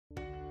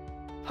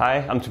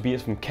Hi, I'm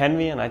Tobias from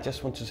Canvy, and I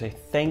just want to say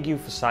thank you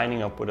for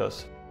signing up with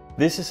us.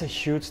 This is a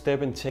huge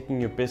step in taking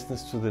your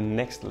business to the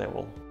next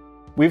level.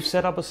 We've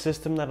set up a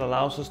system that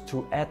allows us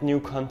to add new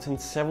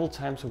content several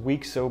times a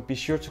week, so be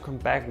sure to come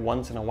back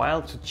once in a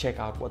while to check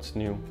out what's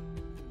new.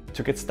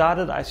 To get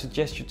started, I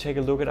suggest you take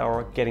a look at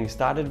our Getting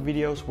Started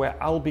videos, where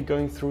I'll be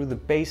going through the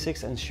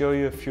basics and show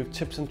you a few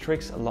tips and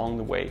tricks along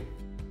the way.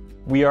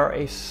 We are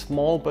a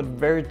small but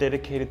very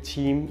dedicated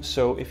team,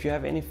 so if you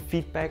have any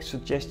feedback,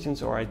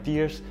 suggestions or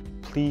ideas,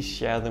 please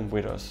share them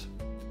with us.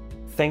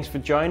 Thanks for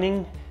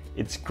joining,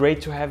 it's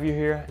great to have you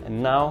here,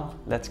 and now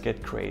let's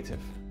get creative.